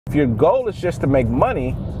If your goal is just to make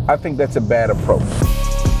money, I think that's a bad approach.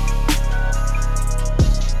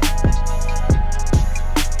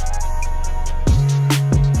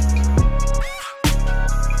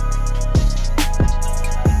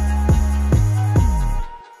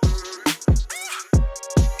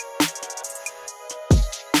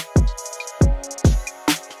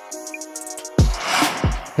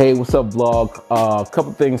 Hey, what's up, vlog? A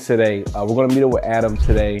couple things today. We're gonna meet up with Adam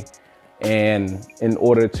today, and in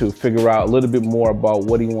order to figure out a little bit more about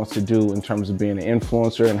what he wants to do in terms of being an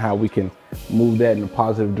influencer and how we can move that in a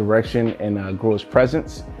positive direction and grow his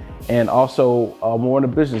presence. And also more in a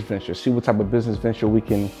business venture, see what type of business venture we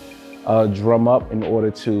can drum up in order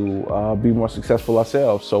to be more successful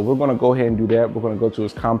ourselves. So we're gonna go ahead and do that. We're gonna go to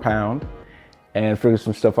his compound and figure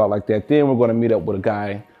some stuff out like that. Then we're gonna meet up with a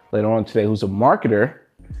guy later on today who's a marketer,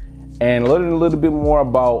 and learn a little bit more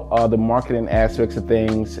about the marketing aspects of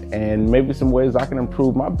things and maybe some ways I can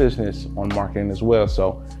improve my business on marketing as well.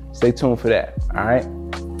 So stay tuned for that, all right?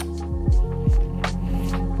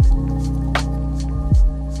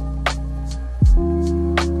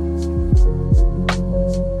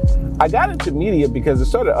 I got into media because I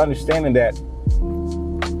started understanding that,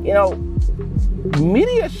 you know,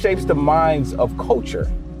 media shapes the minds of culture.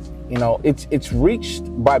 You know, it's reached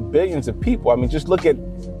by billions of people. I mean, just look at,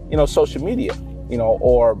 you know, social media, you know,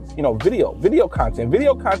 or, you know, video content.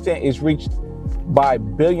 Video content is reached by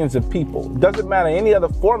billions of people. It doesn't matter any other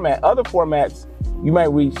format. Other formats, you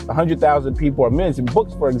might reach 100,000 people or millions. In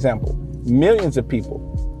books, for example, millions of people.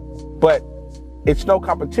 But it's no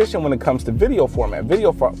competition when it comes to video format.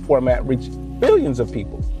 Video format reaches billions of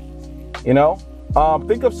people, you know?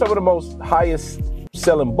 Think of some of the most highest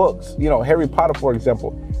selling books, you know, Harry Potter, for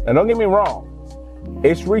example. Now, don't get me wrong,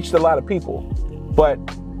 it's reached a lot of people, but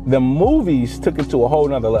the movies took it to a whole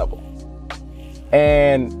nother level.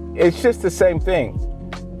 And it's just the same thing.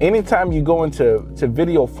 Anytime you go into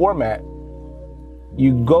video format,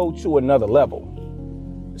 you go to another level.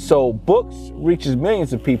 So books reaches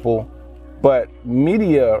millions of people, but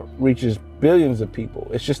media reaches billions of people.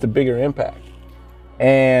 It's just a bigger impact.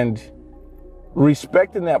 And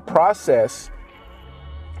respecting that process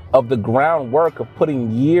of the groundwork of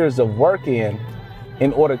putting years of work in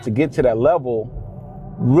order to get to that level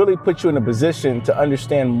really put you in a position to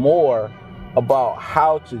understand more about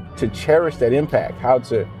how to cherish that impact, how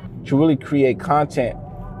to really create content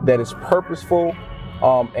that is purposeful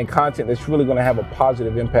and content that's really going to have a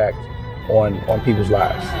positive impact on people's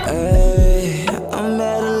lives. Hey, I'm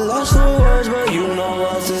at a loss for words, but you know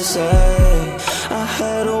what to say. I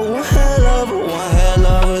had one hell of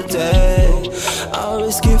a day. I'll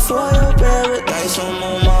risk it for your paradise. I'm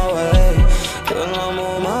on my way, girl, I'm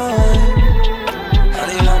on my way.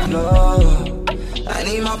 I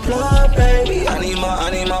need my plug, baby. I need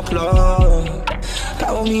my plug.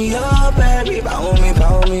 Power me up, baby. Power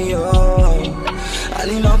me up. I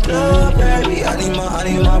need my plug, baby. I need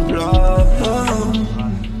my plug.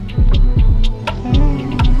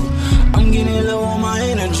 I'm getting low on my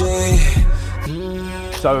energy.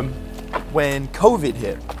 So when COVID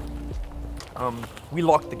hit, we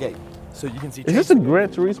locked the gate. So you can see. Is this a Gran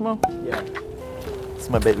Turismo? Yeah. It's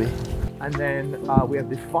my baby. And then we have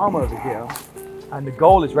this farm over here, and the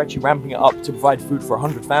goal is we're actually ramping it up to provide food for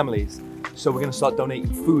 100 families. So we're gonna start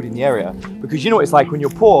donating food in the area. Because you know what it's like when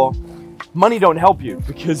you're poor, money don't help you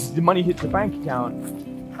because the money hits the bank account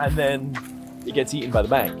and then it gets eaten by the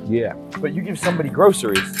bank. Yeah. But you give somebody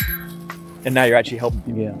groceries and now you're actually helping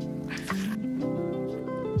people. Yeah.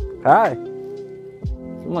 Hi.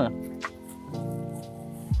 Come on.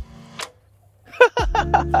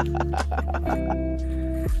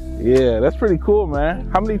 Yeah, that's pretty cool, man.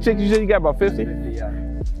 How many chickens you said you got? About 50? 50, yeah.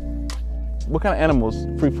 What kind of animals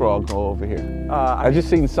free-for-all go over here? I just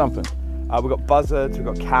seen something. We've got buzzards, we've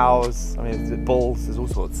got cows, I mean, there's bulls, there's all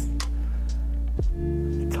sorts.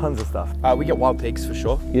 Tons of stuff. We get wild pigs for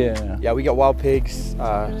sure. Yeah. Yeah, we get wild pigs,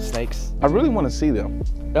 snakes. I really want to see them.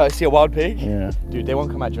 See a wild pig? Yeah. Dude, they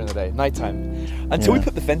won't come out during the day, nighttime. Until we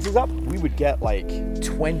put the fences up, we would get like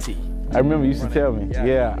 20. I remember you used to tell me.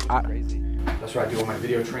 Yeah. Crazy. That's where I do all my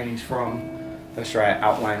video trainings from. That's where I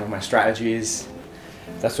outline all my strategies.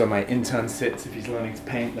 That's where my intern sits if he's learning to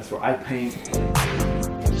paint. That's where I paint.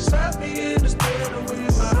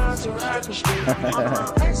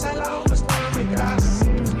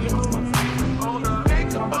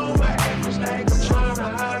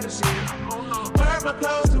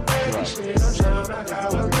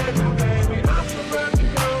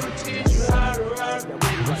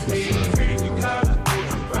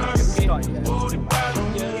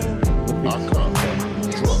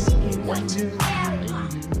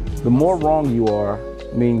 The more wrong you are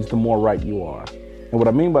means the more right you are. And what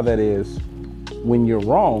I mean by that is, when you're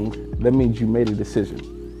wrong, that means you made a decision.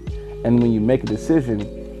 And when you make a decision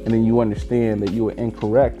and then you understand that you were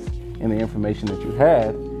incorrect in the information that you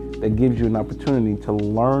had, that gives you an opportunity to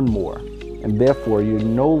learn more. And therefore, you're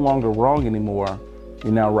no longer wrong anymore,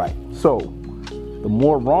 you're now right. So, the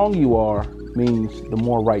more wrong you are means the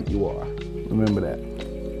more right you are. Remember that.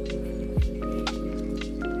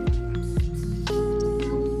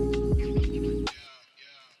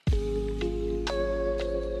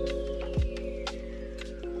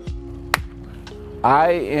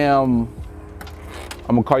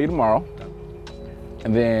 I'm gonna call you tomorrow,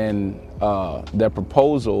 and then that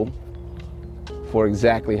proposal for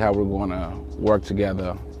exactly how we're gonna work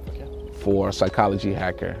together for Psychology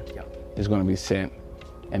Hacker is gonna be sent.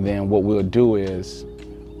 And then what we'll do is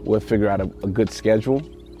we'll figure out a good schedule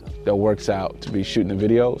that works out to be shooting the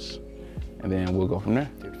videos, and then we'll go from there.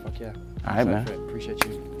 Dude, fuck yeah. All right, man. Appreciate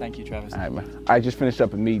you. Thank you, Travis. All right, man. I just finished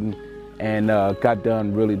up a meeting and got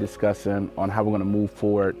done really discussing on how we're gonna move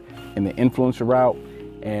forward in the influencer route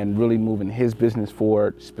and really moving his business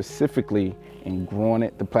forward, specifically in growing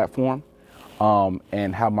it, the platform,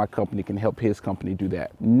 and how my company can help his company do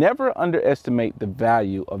that. Never underestimate the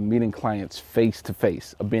value of meeting clients face to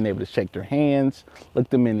face, of being able to shake their hands, look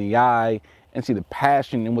them in the eye, and see the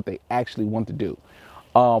passion in what they actually want to do.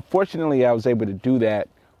 Fortunately, I was able to do that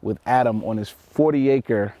with Adam on his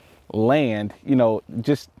 40-acre land. You know,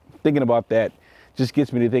 just thinking about that just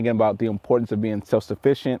gets me to thinking about the importance of being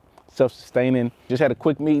self-sufficient, self-sustaining. Just had a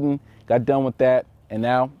quick meeting, got done with that, and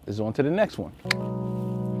now it's on to the next one.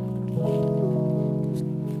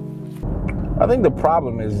 I think the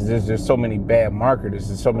problem is there's so many bad marketers.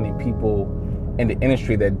 There's so many people in the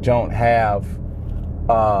industry that don't have,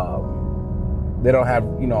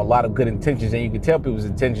 you know, a lot of good intentions, and you can tell people's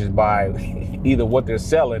intentions by either what they're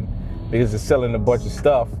selling, because they're selling a bunch of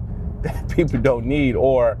stuff that people don't need,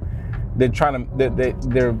 or they're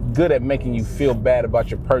they're good at making you feel bad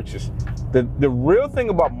about your purchase. The real thing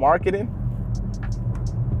about marketing,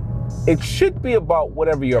 it should be about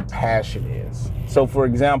whatever your passion is. So for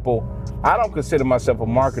example, I don't consider myself a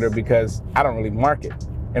marketer because I don't really market.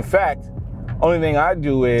 In fact, only thing I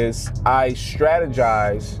do is I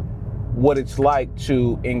strategize what it's like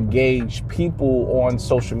to engage people on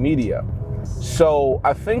social media. So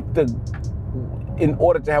I think in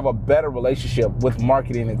order to have a better relationship with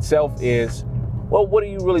marketing itself is, well, what are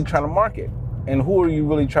you really trying to market? And who are you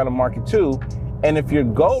really trying to market to? And if your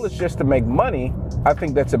goal is just to make money, I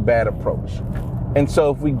think that's a bad approach. And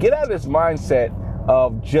so if we get out of this mindset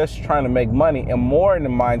of just trying to make money and more in the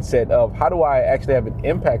mindset of how do I actually have an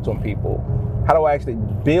impact on people? How do I actually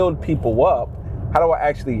build people up? How do I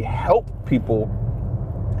actually help people?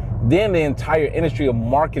 Then the entire industry of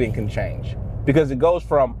marketing can change, because it goes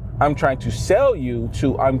from I'm trying to sell you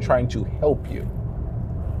to I'm trying to help you.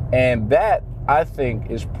 And that, I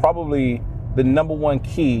think, is probably the #1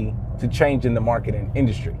 key to changing the marketing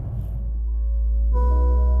industry.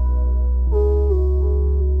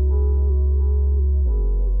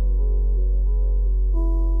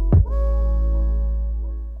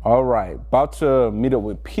 All right, about to meet up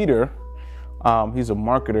with Peter. He's a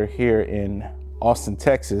marketer here in Austin,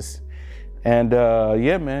 Texas. And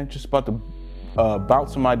yeah, man, just about to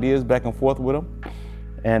bounce some ideas back and forth with him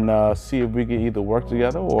and see if we can either work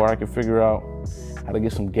together or I can figure out how to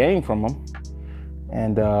get some game from him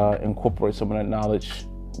and incorporate some of that knowledge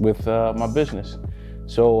with my business.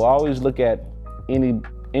 So I always look at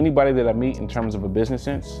anybody that I meet in terms of a business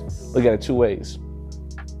sense, look at it 2 ways.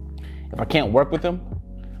 If I can't work with them,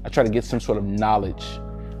 I try to get some sort of knowledge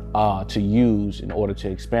to use in order to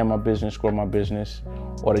expand my business, grow my business,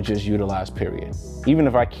 or to just utilize, period. Even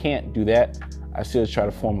if I can't do that, I still try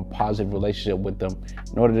to form a positive relationship with them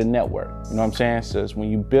in order to network. You know what I'm saying? So when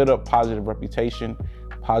you build up positive reputation,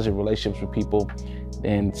 positive relationships with people,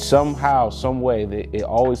 then somehow, some way, it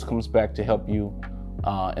always comes back to help you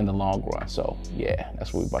in the long run. So yeah,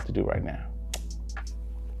 that's what we're about to do right now.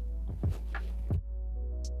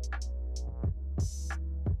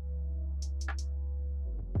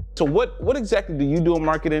 So what exactly do you do in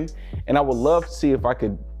marketing? And I would love to see if I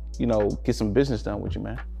could, you know, get some business done with you,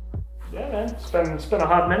 man. Yeah, man. It's been a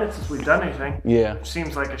hot minute since we've done anything. Yeah.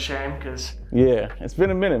 Seems like a shame because. Yeah, it's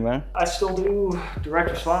been a minute, man. I still do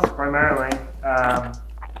direct response primarily,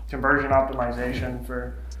 conversion optimization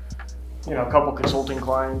for, you know, a couple consulting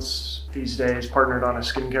clients these days. Partnered on a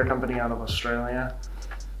skincare company out of Australia,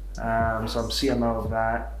 so I'm CMO of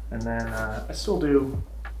that, and then I still do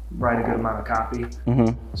write a good amount of copy.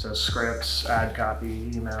 So scripts, ad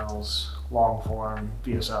copy, emails, long form,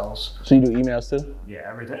 VSLs. So you do emails too? Yeah,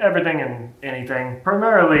 everything and anything.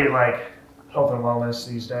 Primarily like health and wellness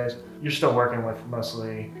these days. You're still working with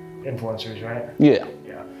mostly influencers, right? Yeah.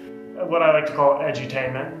 Yeah. What I like to call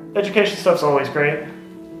edutainment. Education stuff's always great,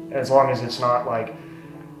 as long as it's not like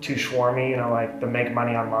too swarmy, you know, like the make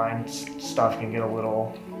money online stuff can get a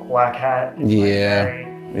little whack hat. It's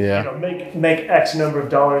Yeah. You know, make X number of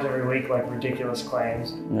dollars every week, like ridiculous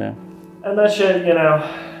claims. Yeah. And that shit, you know,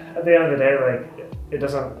 at the end of the day, like it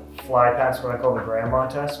doesn't fly past what I call the grandma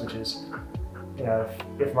test, which is, you know,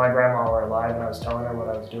 if my grandma were alive and I was telling her what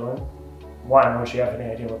I was doing, one, would she have any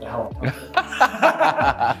idea what the hell I'm talking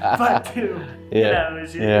about? But two, you know,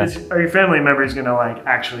 are your family members gonna like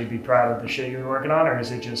actually be proud of the shit you're working on, or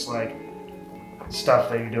is it just like stuff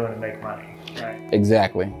that you're doing to make money, right?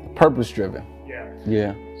 Exactly. Purpose driven. Yeah.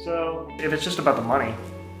 Yeah. So if it's just about the money,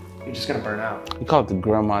 you're just gonna burn out. You call it the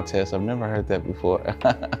grandma test. I've never heard that before.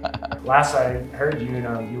 Last I heard, you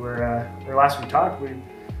know, you were, or last we talked,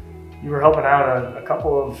 you were helping out a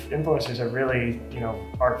couple of influencers that really, you know,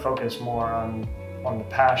 are focused more on the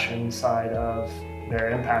passion side of their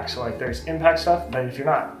impact. So like there's impact stuff, but if you're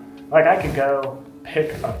not, like I could go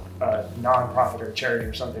pick a nonprofit or a charity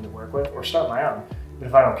or something to work with or start my own, but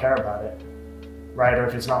if I don't care about it, right, or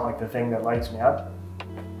if it's not like the thing that lights me up,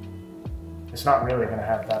 it's not really gonna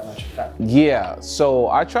have that much effect. Yeah, so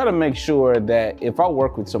I try to make sure that if I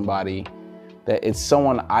work with somebody, that it's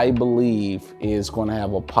someone I believe is going to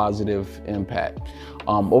have a positive impact.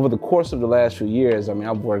 Over the course of the last few years, I mean,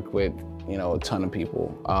 I've worked with, you know, a ton of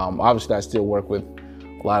people. Obviously, I still work with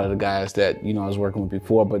a lot of the guys that, you know, I was working with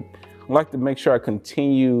before, but I like to make sure I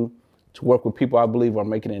continue to work with people I believe are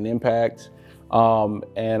making an impact.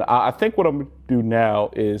 And I think what I'm going to do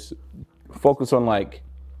now is focus on like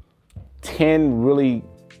 10 really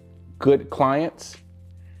good clients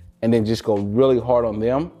and then just go really hard on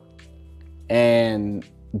them. And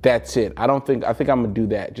that's it. I think I'm gonna do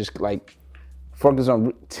that. Just like focus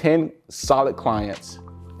on 10 solid clients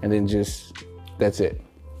and then just, that's it.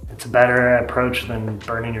 It's a better approach than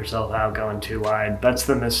burning yourself out, going too wide. That's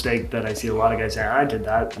the mistake that I see a lot of guys saying. I did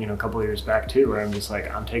that, you know, a couple of years back too, where I'm just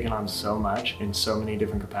like, I'm taking on so much in so many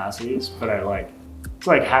different capacities, but it's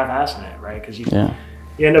like half-assing it, right? Because you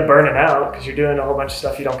end up burning out because you're doing a whole bunch of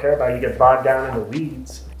stuff you don't care about. You get bogged down in the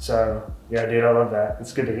weeds. So yeah, dude, I love that.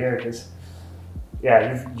 It's good to hear because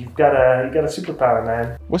yeah, you've got a superpower,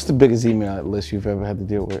 man. What's the biggest email list you've ever had to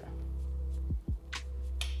deal with?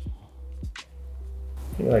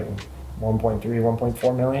 I think like 1.3,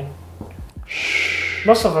 1.4 million.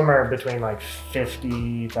 Most of them are between like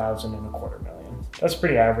 50,000 and $250,000. That's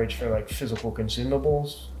pretty average for like physical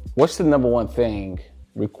consumables. What's the number one thing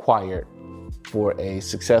required for a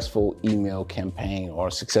successful email campaign or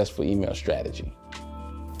a successful email strategy?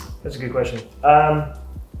 That's a good question.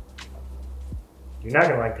 You're not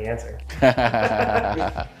gonna like the answer.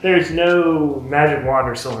 There's no magic wand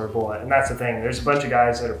or silver bullet, and that's the thing. There's a bunch of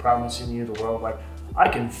guys that are promising you the world, like, I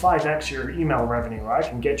can 5x your email revenue, or I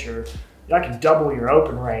can double your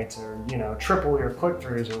open rates, or, you know, triple your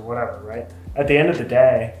click-throughs, or whatever, right? At the end of the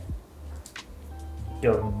day,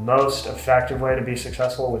 the most effective way to be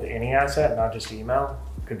successful with any asset, not just email,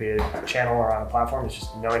 could be a channel or on a platform, is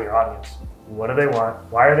just knowing your audience. What do they want?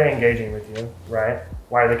 Why are they engaging with you, right?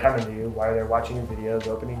 Why are they coming to you? Why are they watching your videos,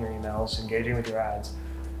 opening your emails, engaging with your ads?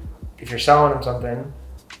 If you're selling them something,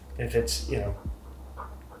 if it's, you know,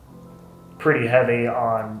 pretty heavy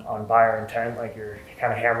on buyer intent, like you're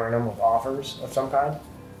kind of hammering them with offers of some kind,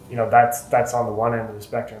 you know, that's on the one end of the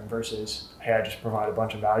spectrum versus, hey, I just provide a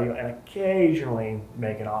bunch of value and occasionally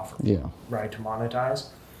make an offer, right, to monetize.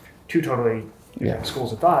 Two totally different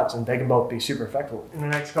schools of thoughts, and they can both be super effective. In the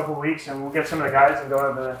next couple of weeks, and we'll get some of the guys and go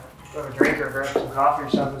have a drink or grab some coffee or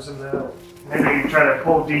something. Maybe try to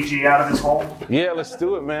pull DG out of his hole. Yeah, let's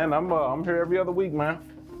do it, man. I'm here every other week, man.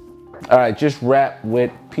 All right, just wrap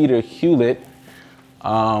with Peter Hewlett.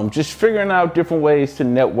 Just figuring out different ways to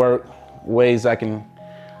network, ways I can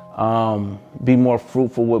be more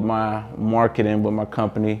fruitful with my marketing, with my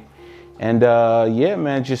company. And yeah,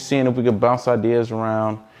 man, just seeing if we could bounce ideas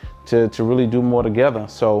around to really do more together.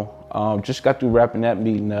 So just got through wrapping that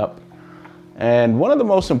meeting up. And one of the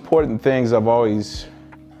most important things I've always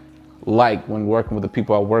liked when working with the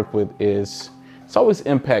people I work with is it's always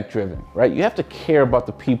impact driven, right? You have to care about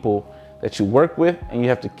the people that you work with, and you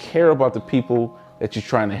have to care about the people that you're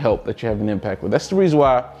trying to help, that you have an impact with. That's the reason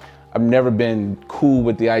why I've never been cool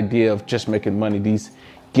with the idea of just making money. These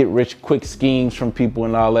get rich quick schemes from people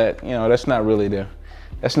and all that, you know, that's not really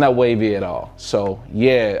that's not wavy at all. So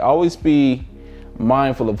yeah, always be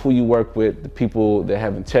mindful of who you work with, the people that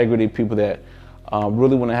have integrity, people that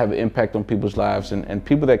really want to have an impact on people's lives, and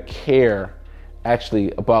people that care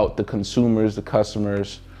actually about the consumers, the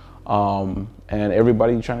customers, and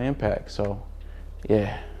everybody you're trying to impact. So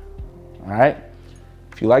yeah, all right.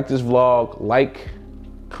 If you like this vlog, like,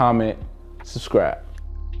 comment, subscribe.